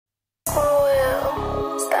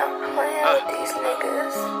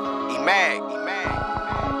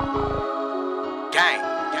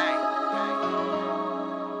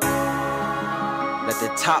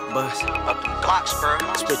top bust. Up them Glocks, bro.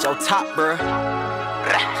 Spit your top, bro.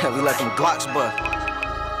 We let them Glocks bust.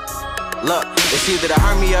 Look, it's either the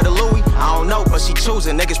Hermie or the Louis, I don't know, but she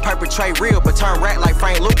choosing. Niggas perpetrate real, but turn rat like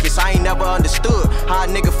Frank Lucas. I ain't never understood how a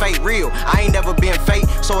nigga fake real. I ain't never been fake,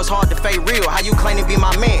 so it's hard to fake real. How you claim to be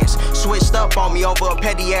my mans? Switched up on me over a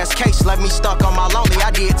petty ass case, left me stuck on my lonely.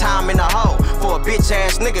 I did time in the hole for a bitch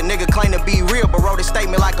ass nigga. Nigga claim to be real, but wrote a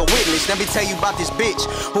statement like a witness. Let me tell you about this bitch,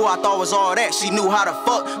 who I thought was all that. She knew how to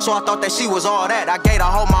fuck, so I thought that she was all that. I gave her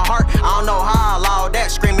whole my heart, I don't know how I allowed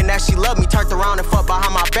that. Screaming that she loved me, turned around and fucked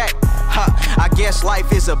behind my back. I guess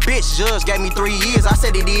life is a bitch. Judge gave me 3 years. I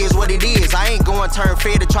said it is what it is. I ain't going turn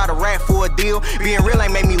fair to try to rap for a deal. Being real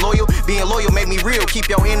ain't made me loyal. Being loyal made me real. Keep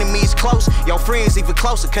your enemies close, your friends even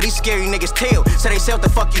closer. Cause these scary niggas tell. So they sell to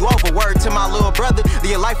fuck you over. Word to my little brother,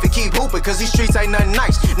 live your life and keep hooping. Cause these streets ain't nothing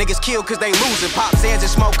nice. Niggas kill cause they losing. Pop Zans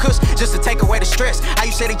and smoke kush just to take away the stress. How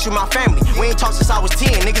you said that you my family? We ain't talked since I was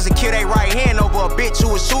 10. Niggas would kill they right hand over a bitch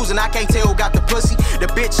who was choosing. I can't tell who got the pussy,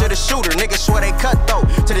 the bitch or the shooter. Niggas swear they cut though.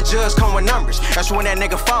 To the judge come with numbers. That's when that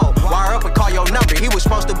nigga fall. Wire up and call your number. He was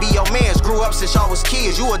supposed to be your mans. Grew up since y'all was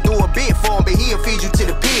kids. You would do a bit for him, but he'll feed you to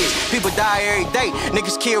the pigs. People die every day.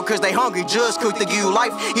 Niggas kill cause they hungry. Judge cook to give you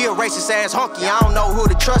life. He a racist ass hunky. I don't know who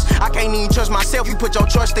to trust. I can't even trust myself. You put your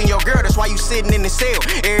trust in your girl. That's why you sitting in the cell.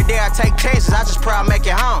 Every day I take chances. I just pray I make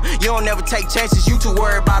it home. You don't never take chances. You too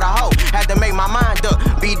worried about a hoe. Had to make my mind up.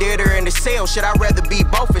 Be dead or in the cell. Should I rather be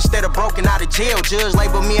both instead of broken out of jail? Judge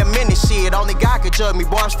label me a menace. Shit, only God could judge me.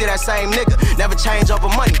 Boy, I'm still that same nigga. Never change over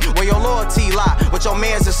money. Where your loyalty lie? With your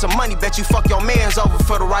mans and some money. Bet you fuck your mans over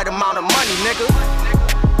for the right amount of money, nigga.